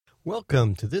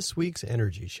Welcome to this week's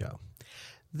Energy Show.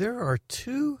 There are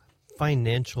two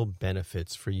financial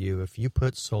benefits for you if you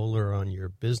put solar on your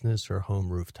business or home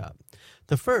rooftop.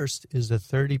 The first is the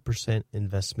 30%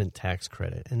 investment tax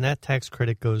credit, and that tax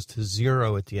credit goes to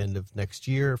zero at the end of next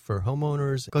year for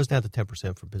homeowners. It goes down to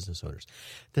 10% for business owners.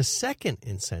 The second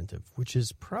incentive, which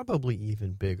is probably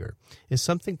even bigger, is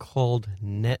something called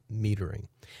net metering.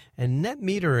 And net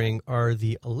metering are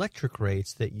the electric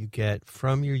rates that you get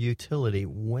from your utility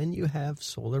when you have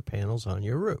solar panels on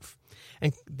your roof.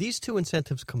 And these two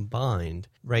incentives combined,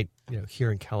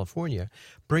 here in California,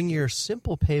 bring your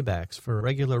simple paybacks for a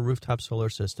regular rooftop solar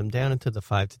system down into the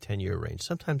 5 to 10 year range.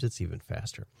 Sometimes it's even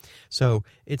faster. So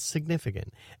it's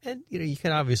significant. And you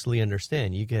can obviously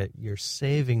understand you're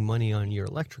saving money on your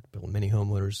electric bill. Many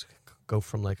homeowners go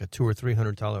from like a $200 or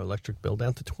 $300 electric bill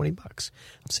down to $20.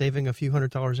 I'm saving a few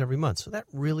 $100s every month. So that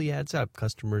really adds up.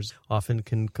 Customers often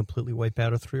can completely wipe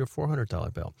out a $300 or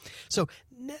 $400 bill. So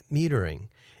net metering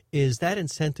is that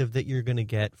incentive that you're going to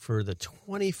get for the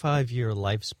 25-year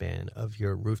lifespan of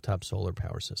your rooftop solar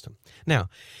power system. Now,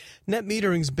 net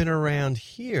metering's been around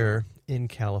here in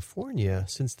California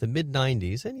since the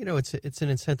mid-'90s, and it's an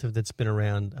incentive that's been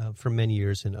around for many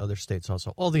years in other states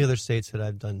also. All the other states that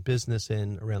I've done business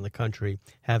in around the country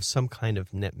have some kind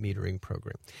of net metering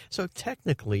program. So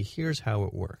technically, here's how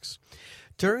it works.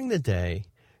 During the day,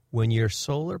 when your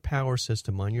solar power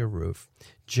system on your roof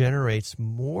generates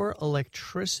more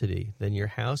electricity than your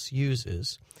house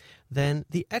uses, then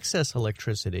the excess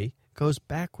electricity goes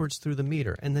backwards through the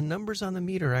meter, and the numbers on the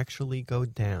meter actually go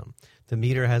down. The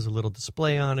meter has a little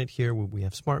display on it here where we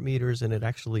have smart meters, and it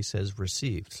actually says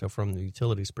received. So from the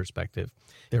utility's perspective,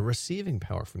 they're receiving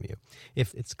power from you.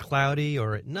 If it's cloudy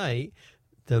or at night,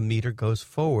 the meter goes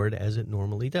forward as it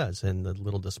normally does, and the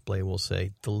little display will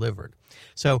say delivered.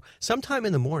 So sometime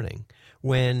in the morning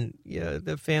when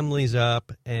the family's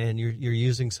up and you're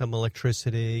using some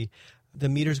electricity, the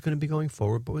meter's going to be going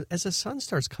forward. But as the sun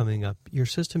starts coming up, your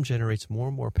system generates more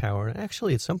and more power. And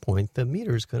actually, at some point, the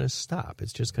meter is going to stop.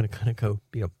 It's just going to kind of go,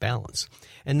 balance.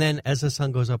 And then as the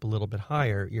sun goes up a little bit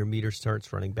higher, your meter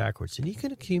starts running backwards. And you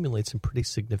can accumulate some pretty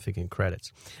significant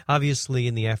credits. Obviously,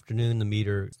 in the afternoon, the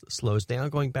meter slows down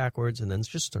going backwards and then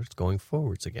just starts going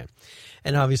forwards again.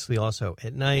 And obviously, also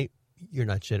at night, you're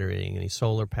not generating any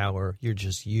solar power. You're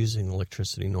just using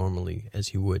electricity normally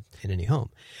as you would in any home.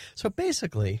 So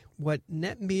basically, what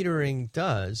net metering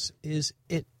does is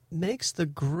it makes the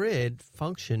grid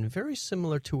function very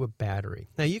similar to a battery.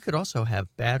 Now, you could also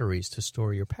have batteries to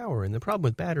store your power, and the problem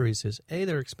with batteries is, A,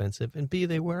 they're expensive, and B,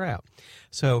 they wear out.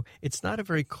 So it's not a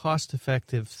very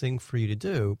cost-effective thing for you to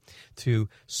do to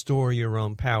store your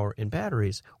own power in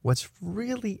batteries. What's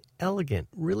really elegant,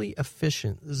 really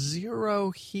efficient,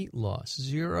 zero heat loss,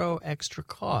 zero extra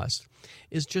cost,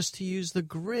 is just to use the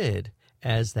grid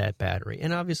as that battery.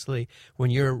 And obviously, when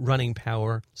you're running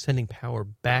power, sending power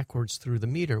backwards through the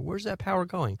meter, where's that power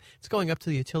going? It's going up to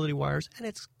the utility wires, and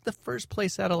it's the first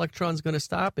place that electron's going to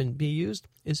stop and be used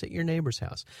is at your neighbor's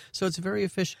house. So it's very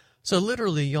efficient. So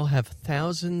literally, you'll have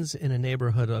thousands in a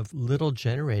neighborhood of little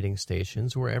generating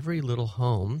stations where every little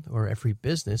home or every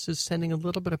business is sending a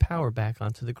little bit of power back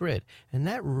onto the grid. And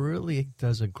that really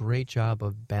does a great job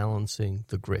of balancing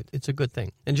the grid. It's a good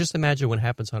thing. And just imagine what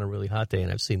happens on a really hot day,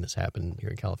 and I've seen this happen here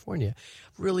in California.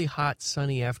 Really hot,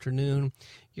 sunny afternoon.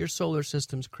 Your solar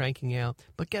system's cranking out.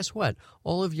 But guess what?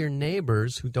 All of your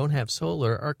neighbors who don't have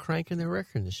solar are cranking their air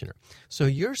conditioner. So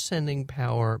you're sending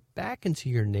power back into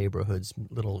your neighborhood's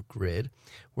little grid,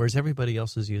 whereas everybody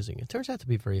else is using it. It turns out to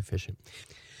be very efficient.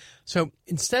 So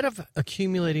instead of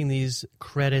accumulating these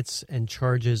credits and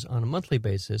charges on a monthly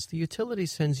basis, the utility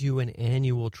sends you an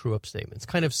annual true-up statement. It's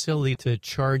kind of silly to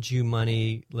charge you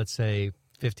money, let's say,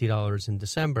 $50 in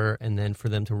December, and then for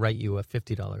them to write you a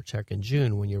 $50 check in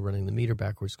June when you're running the meter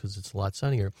backwards because it's a lot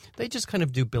sunnier. They just kind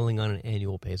of do billing on an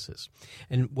annual basis.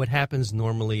 And what happens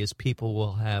normally is people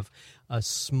will have a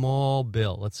small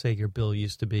bill. Let's say your bill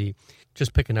used to be,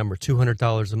 just pick a number,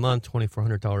 $200 a month,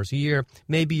 $2,400 a year.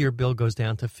 Maybe your bill goes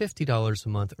down to $50 a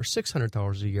month or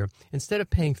 $600 a year. Instead of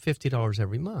paying $50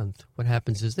 every month, what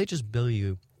happens is they just bill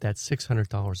you that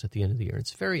 $600 at the end of the year.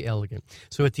 It's very elegant.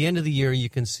 So at the end of the year, you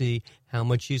can see how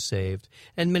much you saved.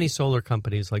 And many solar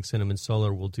companies like Cinnamon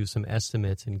Solar will do some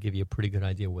estimates and give you a pretty good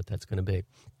idea what that's going to be.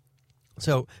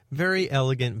 So very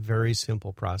elegant, very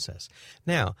simple process.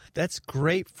 Now, that's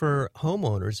great for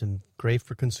homeowners and great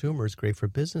for consumers, great for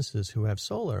businesses who have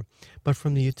solar. But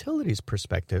from the utility's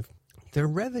perspective, their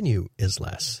revenue is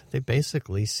less. They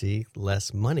basically see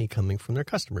less money coming from their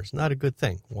customers. Not a good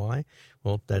thing. Why?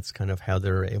 Well, that's kind of how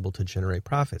they're able to generate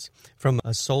profits. From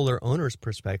a solar owner's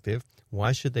perspective,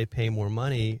 why should they pay more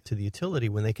money to the utility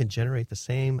when they can generate the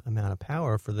same amount of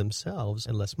power for themselves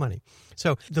and less money?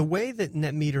 So the way that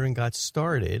net metering got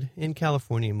started in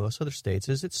California and most other states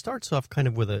is it starts off kind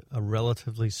of with a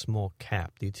relatively small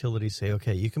cap. The utilities say,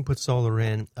 okay, you can put solar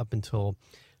in up until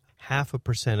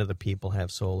 0.5% of the people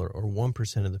have solar, or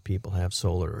 1% of the people have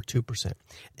solar, or 2%.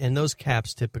 And those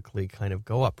caps typically kind of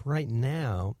go up. Right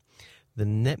now, the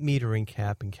net metering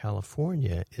cap in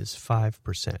California is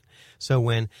 5%. So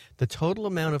when the total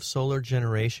amount of solar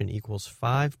generation equals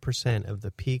 5% of the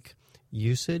peak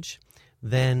usage,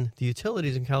 then the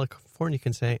utilities in California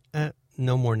can say,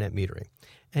 no more net metering.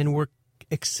 And we're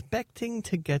expecting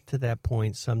to get to that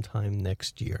point sometime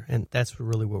next year. And that's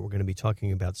really what we're going to be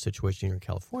talking about, the situation here in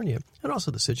California and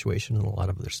also the situation in a lot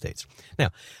of other states.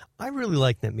 Now, I really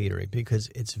like net metering because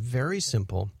it's very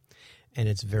simple and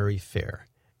it's very fair.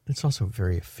 It's also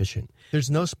very efficient. There's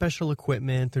no special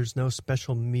equipment. There's no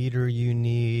special meter you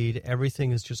need.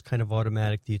 Everything is just kind of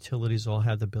automatic. The utilities all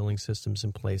have the billing systems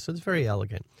in place. So it's very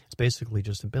elegant. It's basically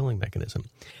just a billing mechanism.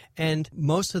 And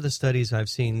most of the studies I've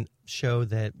seen show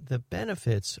that the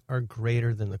benefits are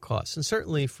greater than the costs. And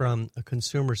certainly from a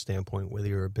consumer standpoint, whether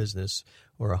you're a business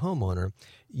or a homeowner,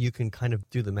 you can kind of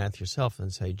do the math yourself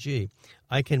and say, gee,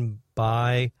 I can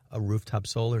buy a rooftop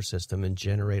solar system and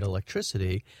generate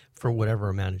electricity for whatever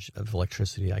amount of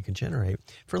electricity I can generate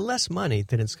for less money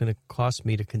than it's going to cost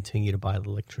me to continue to buy the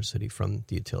electricity from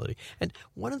the utility. And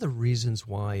one of the reasons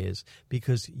why is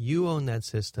because you own that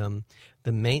system.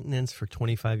 The maintenance for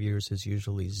 25 years is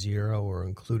usually zero or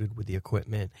included with the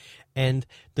equipment. And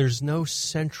there's no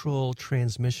central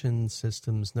transmission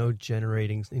systems, no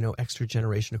generating, extra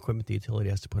generation equipment the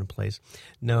utility has to put in place,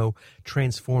 no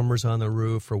transformers on the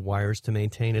roof or wires to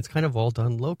maintain. It's kind of all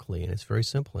done locally, and it's very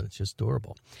simple, and it's just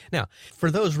durable. Now,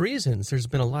 for those reasons, there's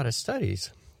been a lot of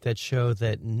studies that show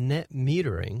that net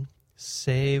metering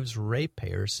saves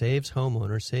ratepayers, saves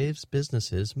homeowners, saves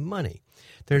businesses money.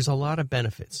 There's a lot of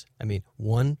benefits. I mean,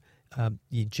 one,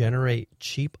 you generate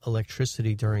cheap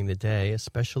electricity during the day,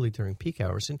 especially during peak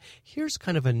hours. And here's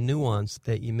kind of a nuance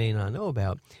that you may not know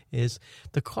about is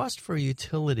the cost for a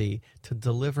utility to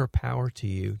deliver power to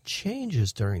you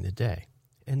changes during the day.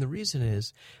 And the reason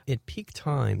is at peak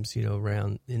times,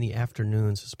 around in the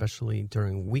afternoons, especially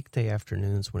during weekday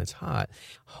afternoons when it's hot,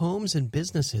 homes and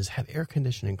businesses have air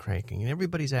conditioning cranking and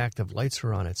everybody's active, lights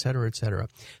are on, et cetera, et cetera.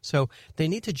 So they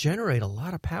need to generate a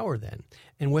lot of power then.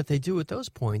 And what they do at those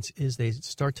points is they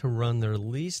start to run their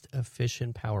least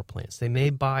efficient power plants. They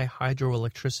may buy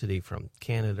hydroelectricity from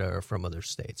Canada or from other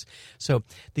states. So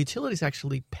the utilities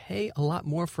actually pay a lot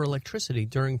more for electricity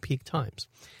during peak times.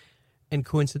 And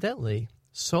coincidentally,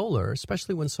 solar,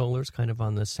 especially when solar is kind of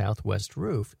on the southwest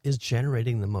roof, is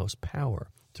generating the most power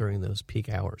during those peak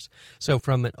hours. So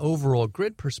from an overall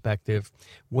grid perspective,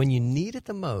 when you need it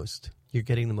the most, you're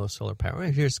getting the most solar power.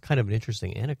 And here's kind of an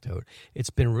interesting anecdote. It's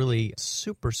been really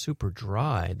super, super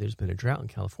dry. There's been a drought in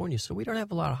California, so we don't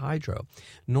have a lot of hydro.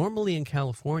 Normally in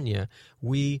California,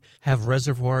 we have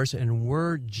reservoirs, and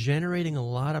we're generating a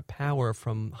lot of power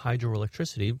from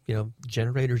hydroelectricity,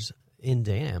 generators in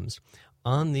dams,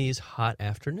 on these hot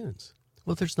afternoons.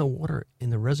 Well, there's no water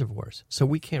in the reservoirs, so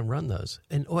we can't run those.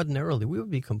 And ordinarily, we would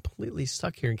be completely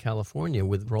stuck here in California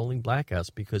with rolling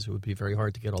blackouts because it would be very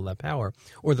hard to get all that power,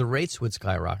 or the rates would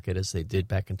skyrocket as they did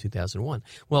back in 2001.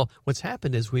 Well, what's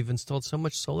happened is we've installed so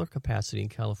much solar capacity in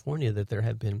California that there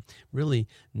have been really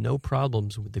no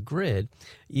problems with the grid.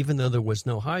 Even though there was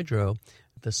no hydro,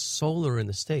 the solar in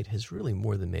the state has really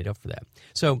more than made up for that.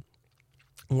 So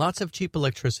lots of cheap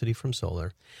electricity from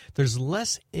solar. There's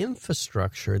less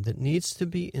infrastructure that needs to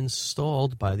be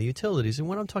installed by the utilities. And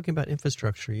when I'm talking about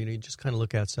infrastructure, you just kind of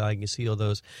look outside and you see all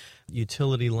those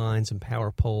utility lines and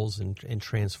power poles and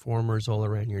transformers all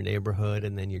around your neighborhood.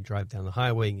 And then you drive down the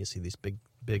highway and you see these big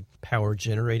power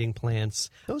generating plants.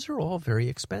 Those are all very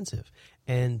expensive,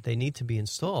 and they need to be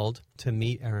installed to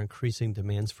meet our increasing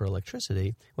demands for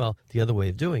electricity. Well, the other way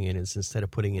of doing it is instead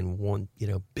of putting in one,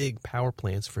 big power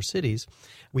plants for cities,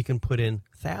 we can put in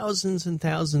thousands and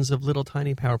thousands of little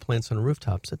tiny power plants on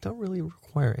rooftops that don't really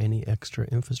require any extra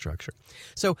infrastructure.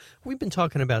 So we've been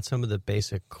talking about some of the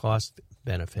basic cost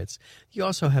benefits. You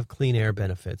also have clean air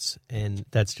benefits, and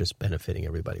that's just benefiting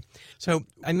everybody. So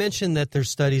I mentioned that there's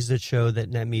studies that show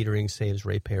that net metering saves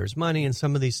ratepayers money, and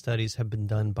some of these studies have been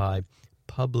done by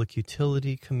public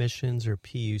utility commissions, or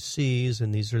PUCs,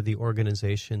 and these are the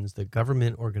organizations, the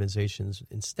government organizations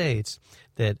in states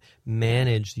that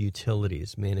manage the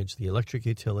utilities, manage the electric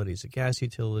utilities, the gas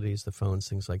utilities, the phones,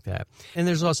 things like that. And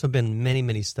there's also been many,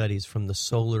 many studies from the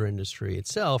solar industry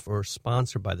itself, or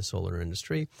sponsored by the solar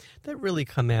industry, that really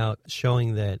come out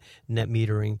showing that net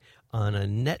metering on a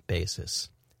net basis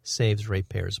saves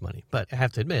ratepayers money. But I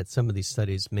have to admit, some of these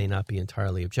studies may not be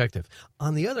entirely objective.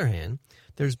 On the other hand,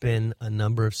 there's been a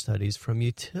number of studies from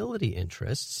utility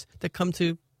interests that come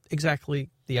to exactly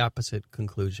the opposite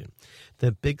conclusion.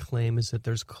 The big claim is that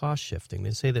there's cost shifting.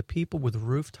 They say that people with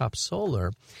rooftop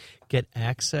solar get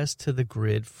access to the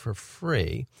grid for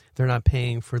free. They're not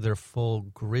paying for their full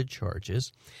grid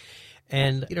charges.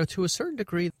 And, to a certain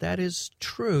degree, that is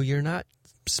true. You're not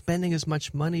spending as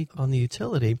much money on the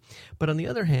utility, but on the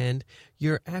other hand,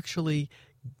 you're actually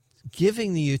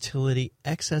giving the utility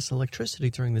excess electricity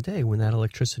during the day when that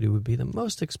electricity would be the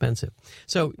most expensive.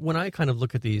 So when I kind of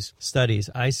look at these studies,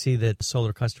 I see that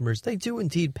solar customers, they do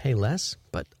indeed pay less,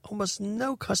 but almost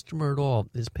no customer at all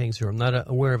is paying zero. I'm not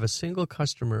aware of a single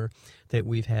customer that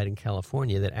we've had in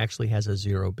California that actually has a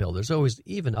zero bill. There's always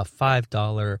even a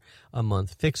 $5 a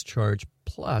month fixed charge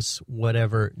plus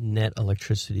whatever net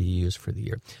electricity you use for the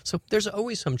year. So there's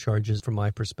always some charges from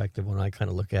my perspective when I kind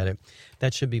of look at it.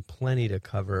 That should be plenty to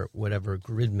cover whatever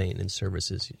grid maintenance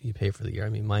services you pay for the year. I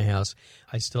mean, my house,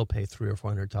 I still pay $300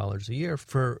 or $400 a year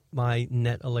for my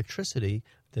net electricity,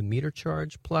 the meter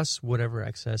charge plus whatever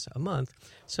excess a month.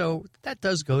 So that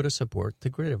does go to support the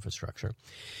grid infrastructure.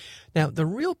 Now, the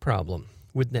real problem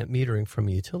with net metering from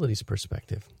a utility's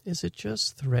perspective is it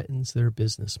just threatens their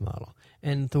business model.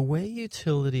 And the way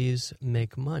utilities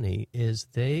make money is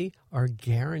they are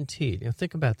guaranteed.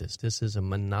 Think about this. This is a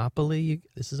monopoly.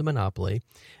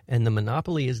 And the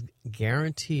monopoly is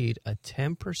guaranteed a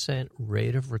 10%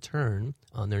 rate of return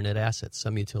on their net assets.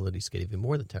 Some utilities get even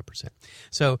more than 10%.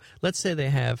 So let's say they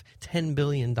have $10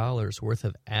 billion worth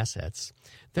of assets.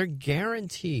 They're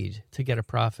guaranteed to get a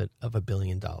profit of $1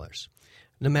 billion.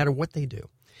 No matter what they do.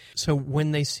 So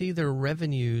when they see their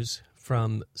revenues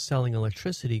from selling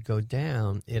electricity go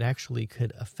down, it actually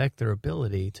could affect their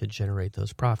ability to generate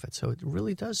those profits. So it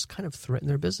really does kind of threaten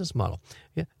their business model.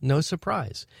 Yeah, no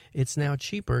surprise. It's now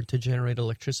cheaper to generate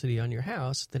electricity on your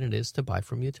house than it is to buy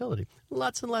from utility.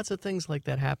 Lots and lots of things like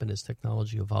that happen as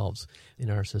technology evolves in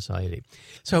our society.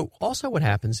 So also what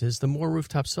happens is the more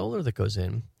rooftop solar that goes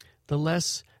in, the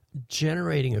less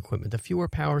generating equipment, the fewer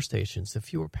power stations, the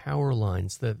fewer power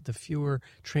lines, the fewer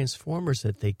transformers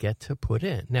that they get to put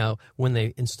in. Now, when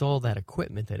they install that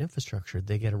equipment, that infrastructure,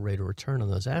 they get a rate of return on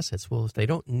those assets. Well, if they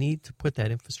don't need to put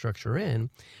that infrastructure in,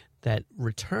 that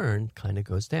return kind of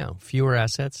goes down. Fewer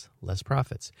assets, less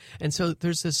profits. And so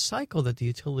there's this cycle that the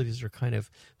utilities are kind of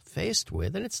faced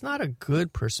with, and it's not a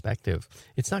good perspective.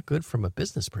 It's not good from a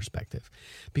business perspective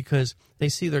because they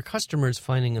see their customers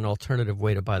finding an alternative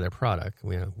way to buy their product.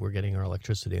 We're getting our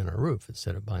electricity on our roof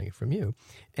instead of buying it from you.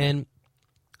 And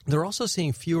they're also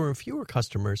seeing fewer and fewer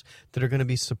customers that are going to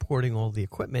be supporting all the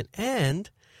equipment, and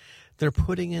they're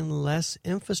putting in less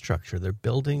infrastructure. They're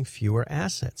building fewer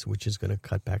assets, which is going to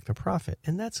cut back their profit.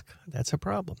 And that's a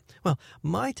problem. Well,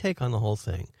 my take on the whole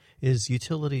thing is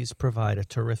utilities provide a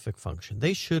terrific function.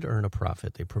 They should earn a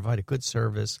profit. They provide a good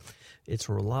service. It's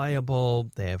reliable.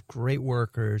 They have great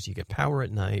workers. You get power at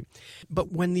night.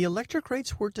 But when the electric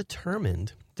rates were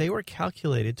determined, they were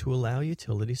calculated to allow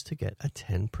utilities to get a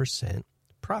 10%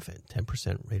 profit,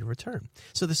 10% rate of return.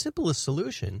 So the simplest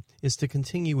solution is to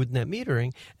continue with net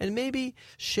metering and maybe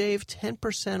shave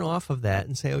 10% off of that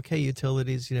and say, okay,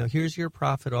 utilities, here's your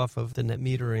profit off of the net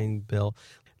metering bill.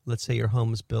 Let's say your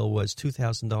home's bill was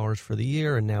 $2,000 for the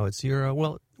year and now it's zero.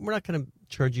 Well, we're not going to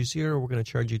charge you zero. We're going to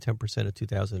charge you 10% of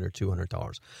 $2,000 or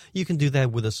 $200. You can do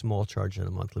that with a small charge in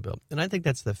a monthly bill. And I think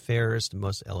that's the fairest,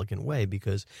 most elegant way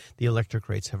because the electric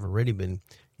rates have already been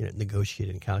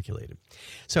negotiated and calculated.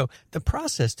 So the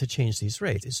process to change these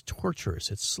rates is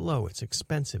torturous. It's slow. It's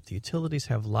expensive. The utilities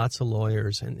have lots of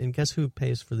lawyers. And guess who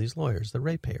pays for these lawyers? The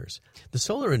ratepayers. The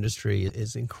solar industry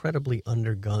is incredibly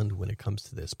undergunned when it comes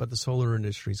to this. But the solar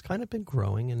industry has kind of been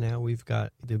growing, and now we've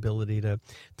got the ability to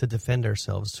defend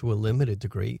ourselves to a limited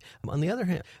degree. On the other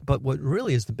hand, but what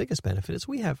really is the biggest benefit is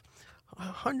we have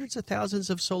hundreds of thousands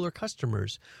of solar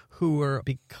customers who are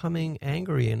becoming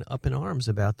angry and up in arms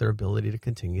about their ability to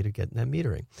continue to get net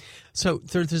metering. So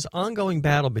there's this ongoing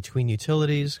battle between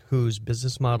utilities whose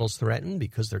business models threaten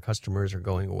because their customers are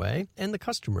going away, and the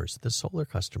customers, the solar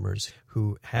customers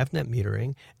who have net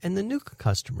metering, and the new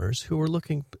customers who are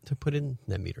looking to put in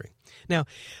net metering. Now,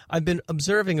 I've been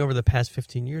observing over the past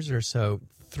 15 years or so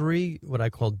three what I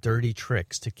call dirty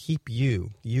tricks to keep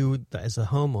you as a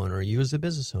homeowner, you as a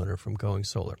business owner, from going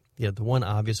solar. The one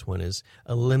obvious one is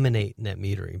eliminate net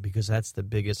metering, because that's the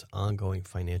biggest ongoing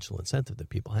financial incentive that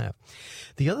people have.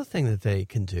 The other thing that they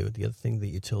can do, the other thing that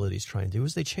utilities try and do,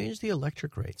 is they change the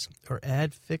electric rates or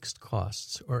add fixed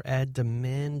costs or add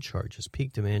demand charges,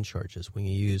 peak demand charges. When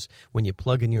you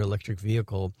plug in your electric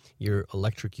vehicle, your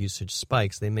electric usage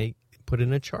spikes. They may put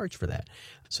in a charge for that.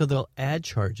 So they'll add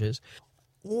charges.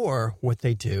 Or what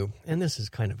they do, and this is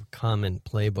kind of a common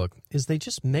playbook, is they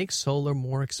just make solar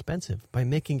more expensive by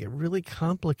making it really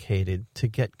complicated to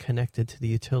get connected to the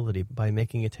utility, by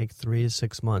making it take 3 to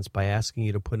 6 months, by asking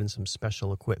you to put in some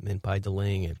special equipment, by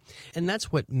delaying it. And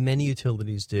that's what many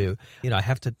utilities do. I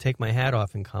have to take my hat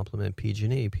off and compliment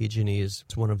PG&E. PG&E is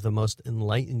one of the most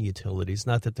enlightened utilities.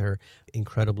 Not that they're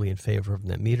incredibly in favor of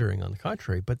net metering, on the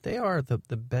contrary, but they are the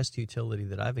best utility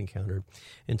that I've encountered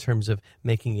in terms of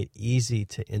making it easy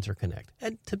to interconnect.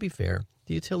 And to be fair,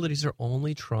 the utilities are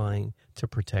only trying to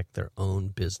protect their own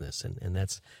business, and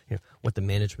that's what the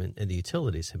management and the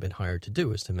utilities have been hired to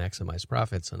do, is to maximize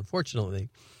profits. Unfortunately,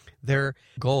 their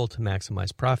goal to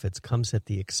maximize profits comes at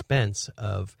the expense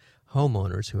of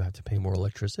homeowners who have to pay more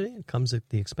electricity. It comes at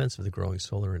the expense of the growing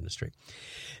solar industry.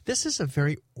 This is a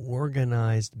very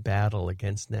organized battle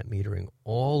against net metering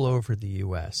all over the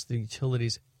U.S. The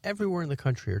utilities everywhere in the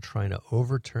country are trying to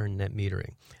overturn net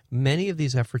metering. Many of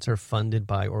these efforts are funded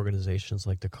by organizations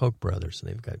like the Koch brothers, and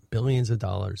they've got billions of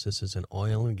dollars. This is an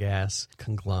oil and gas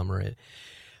conglomerate,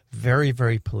 very,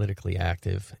 very politically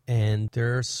active, and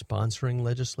they're sponsoring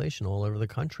legislation all over the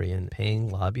country and paying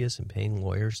lobbyists and paying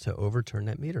lawyers to overturn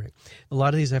net metering. A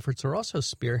lot of these efforts are also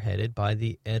spearheaded by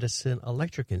the Edison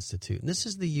Electric Institute. And this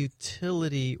is the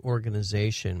utility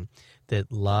organization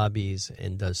that lobbies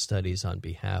and does studies on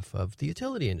behalf of the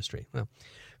utility industry. Well,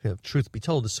 truth be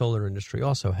told, the solar industry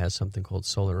also has something called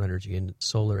Solar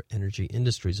Energy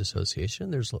Industries Association.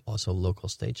 There's also local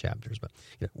state chapters, but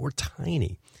we're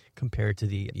tiny compared to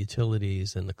the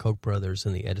utilities and the Koch brothers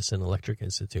and the Edison Electric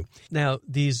Institute. Now,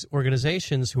 these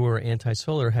organizations who are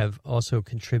anti-solar have also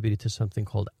contributed to something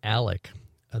called ALEC,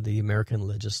 the American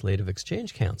Legislative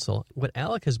Exchange Council. What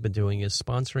ALEC has been doing is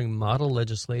sponsoring model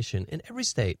legislation in every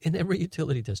state, in every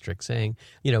utility district, saying,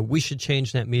 we should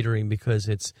change net metering because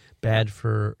it's bad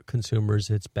for consumers,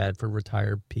 it's bad for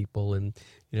retired people, and,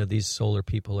 these solar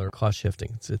people are cost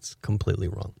shifting. It's completely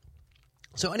wrong.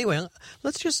 So anyway,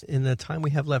 let's just, in the time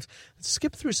we have left,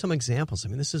 skip through some examples. I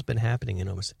mean, this has been happening in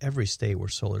almost every state where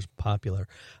solar is popular.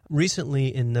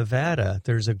 Recently in Nevada,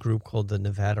 there's a group called the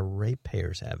Nevada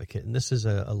Ratepayers Advocate, and this is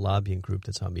a lobbying group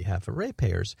that's on behalf of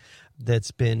ratepayers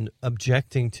that's been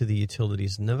objecting to the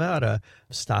utilities in Nevada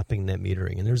stopping net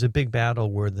metering. And there's a big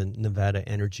battle where the Nevada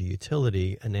Energy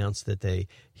Utility announced that they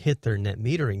hit their net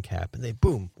metering cap, and they,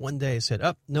 boom, one day said,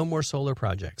 no more solar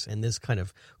projects. And this kind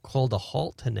of called a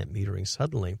halt to net metering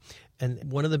suddenly.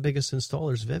 And one of the biggest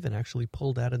installers, Vivint, actually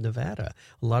pulled out of Nevada.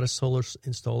 A lot of solar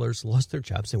installers lost their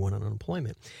jobs. They went on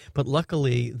unemployment. But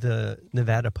luckily, the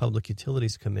Nevada Public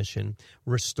Utilities Commission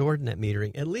restored net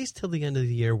metering, at least till the end of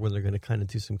the year, where they're going to kind of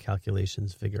do some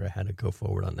calculations, figure out how to go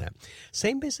forward on that.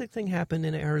 Same basic thing happened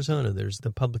in Arizona. There's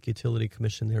the Public Utility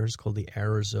Commission there is called the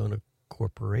Arizona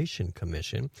Corporation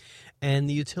Commission, and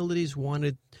the utilities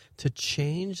wanted to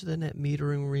change the net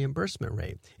metering reimbursement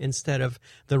rate instead of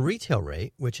the retail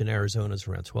rate, which in Arizona is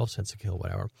around 12 cents a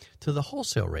kilowatt hour, to the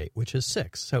wholesale rate, which is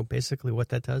 6. So basically what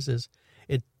that does is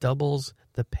it doubles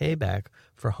the payback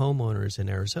for homeowners in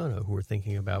Arizona who are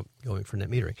thinking about going for net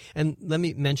metering. And let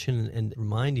me mention and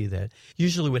remind you that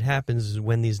usually what happens is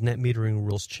when these net metering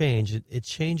rules change, it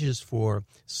changes for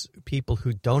people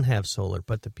who don't have solar,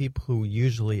 but the people who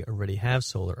usually already have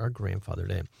solar are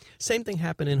grandfathered in. Same thing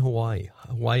happened in Hawaii.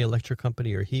 Hawaii Electric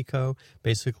Company, or HECO,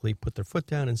 basically put their foot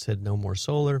down and said no more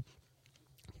solar.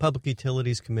 Public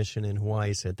Utilities Commission in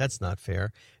Hawaii said that's not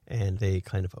fair, and they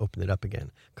kind of opened it up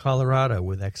again. Colorado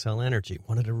with Xcel Energy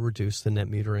wanted to reduce the net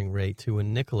metering rate to a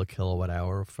nickel a kilowatt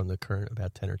hour from the current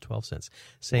about 10 or 12 cents.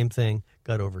 Same thing,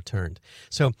 got overturned.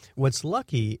 So what's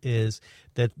lucky is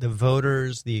that the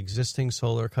voters, the existing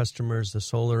solar customers, the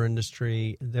solar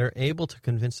industry, they're able to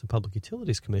convince the Public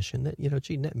Utilities Commission that,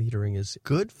 net metering is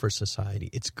good for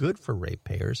society. It's good for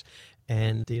ratepayers.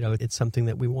 And, it's something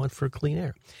that we want for clean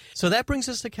air. So that brings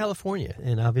us to California,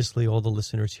 and obviously all the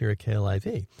listeners here at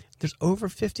KLIV. There's over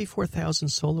 54,000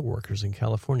 solar workers in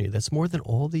California. That's more than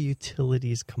all the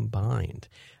utilities combined.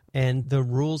 And the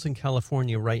rules in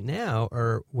California right now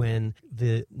are when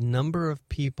the number of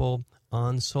people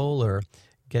on solar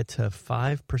get to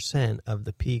 5% of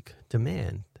the peak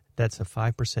demand, that's a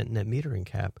 5% net metering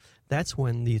cap, that's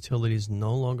when the utilities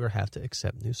no longer have to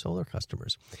accept new solar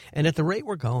customers. And at the rate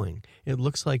we're going, it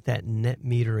looks like that net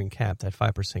metering cap, that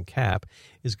 5% cap,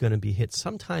 is going to be hit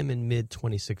sometime in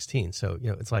mid-2016. So,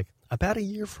 it's like about a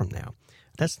year from now.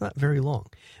 That's not very long.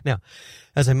 Now,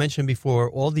 as I mentioned before,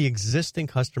 all the existing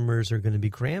customers are going to be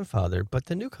grandfathered, but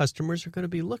the new customers are going to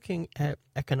be looking at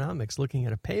economics, looking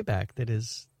at a payback that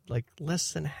is like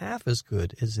less than half as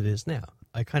good as it is now.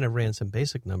 I kind of ran some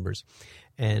basic numbers,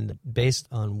 and based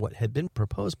on what had been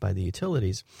proposed by the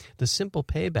utilities, the simple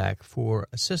payback for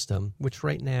a system, which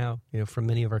right now, for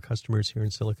many of our customers here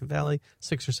in Silicon Valley,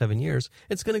 6 or 7 years,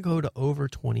 it's going to go to over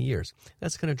 20 years.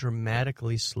 That's going to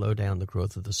dramatically slow down the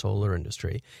growth of the solar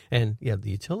industry. And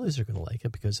the utilities are going to like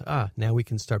it because, now we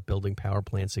can start building power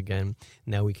plants again.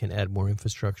 Now we can add more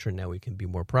infrastructure. Now we can be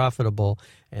more profitable.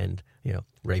 And,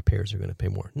 ratepayers are going to pay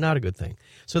more. Not a good thing.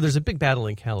 So there's a big battle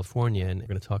in California, and we're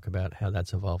going to talk about how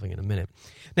that's evolving in a minute.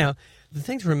 Now, the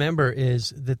thing to remember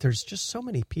is that there's just so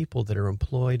many people that are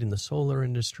employed in the solar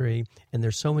industry, and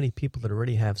there's so many people that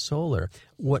already have solar.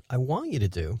 What I want you to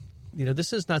do,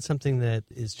 this is not something that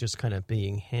is just kind of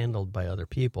being handled by other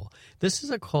people. This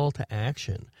is a call to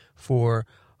action for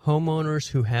homeowners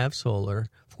who have solar,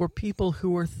 for people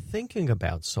who are thinking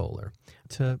about solar,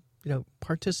 to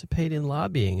participate in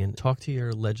lobbying and talk to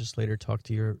your legislator, talk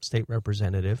to your state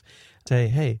representative, say,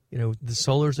 hey, the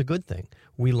solar is a good thing.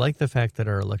 We like the fact that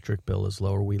our electric bill is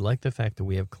lower. We like the fact that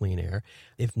we have clean air.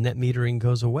 If net metering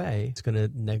goes away, it's going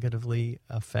to negatively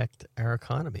affect our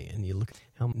economy. And you look at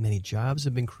how many jobs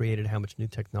have been created, how much new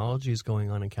technology is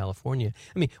going on in California.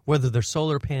 I mean, whether they're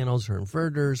solar panels or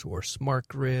inverters or smart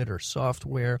grid or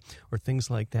software or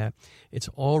things like that, it's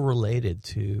all related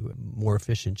to more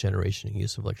efficient generation and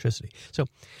use of electricity. So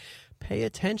pay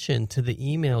attention to the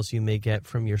emails you may get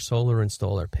from your solar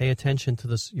installer. Pay attention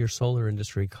to your solar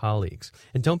industry colleagues.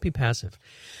 And don't be passive.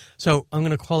 So I'm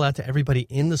going to call out to everybody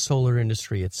in the solar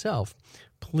industry itself.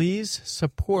 Please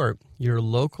support your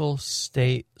local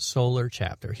state solar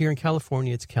chapter. Here in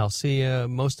California, it's CalSEA.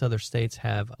 Most other states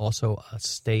have also a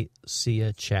state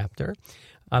SEIA chapter.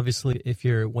 Obviously, if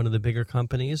you're one of the bigger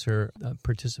companies or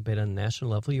participate on a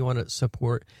national level, you want to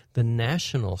support the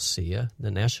national SEIA,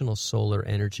 the National Solar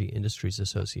Energy Industries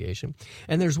Association.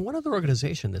 And there's one other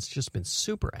organization that's just been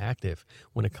super active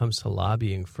when it comes to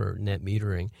lobbying for net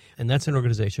metering, and that's an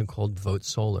organization called Vote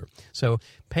Solar. So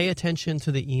pay attention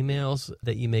to the emails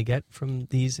that you may get from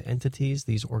these entities,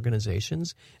 these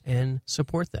organizations, and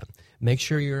support them. Make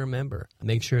sure you're a member.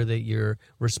 Make sure that you're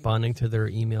responding to their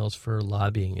emails for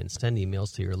lobbying, and send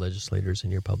emails to your legislators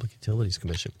and your Public Utilities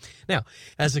Commission. Now,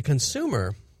 as a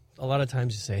consumer, a lot of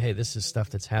times you say, hey, this is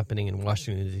stuff that's happening in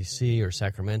Washington, D.C. or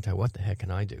Sacramento. What the heck can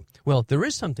I do? Well, there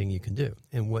is something you can do.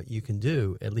 And what you can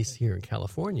do, at least here in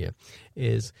California,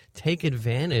 is take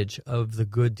advantage of the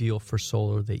good deal for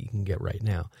solar that you can get right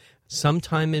now.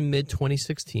 Sometime in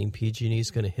mid-2016, PG&E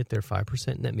is going to hit their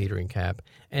 5% net metering cap,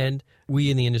 and we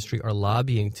in the industry are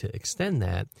lobbying to extend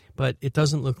that, but it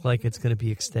doesn't look like it's going to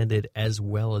be extended as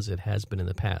well as it has been in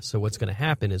the past. So what's going to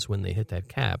happen is when they hit that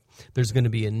cap, there's going to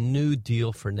be a new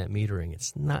deal for net metering.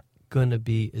 It's not going to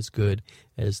be as good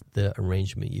as the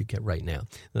arrangement you get right now.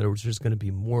 In other words, there's going to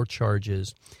be more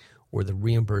charges, or the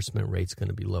reimbursement rate's going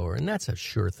to be lower, and that's a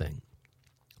sure thing.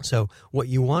 So what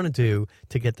you want to do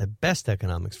to get the best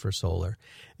economics for solar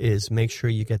is make sure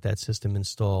you get that system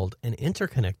installed and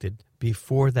interconnected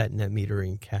before that net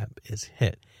metering cap is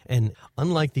hit. And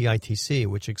unlike the ITC,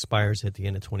 which expires at the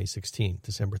end of 2016,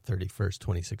 December 31st,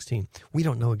 2016, we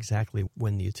don't know exactly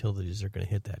when the utilities are going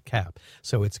to hit that cap.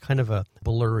 So it's kind of a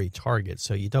blurry target.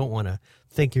 So you don't want to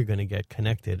think you're going to get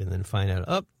connected and then find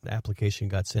out, the application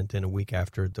got sent in a week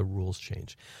after the rules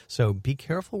change. So be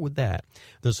careful with that.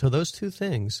 So those two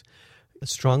things, I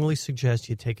strongly suggest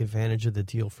you take advantage of the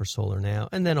deal for solar now.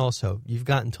 And then also, you've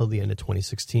got until the end of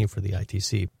 2016 for the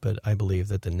ITC, but I believe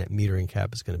that the net metering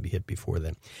cap is going to be hit before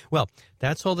then. Well,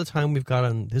 that's all the time we've got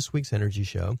on this week's Energy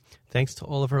Show. Thanks to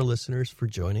all of our listeners for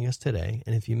joining us today.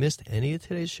 And if you missed any of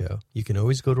today's show, you can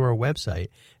always go to our website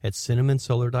at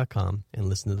cinnamonsolar.com and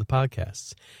listen to the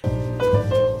podcasts.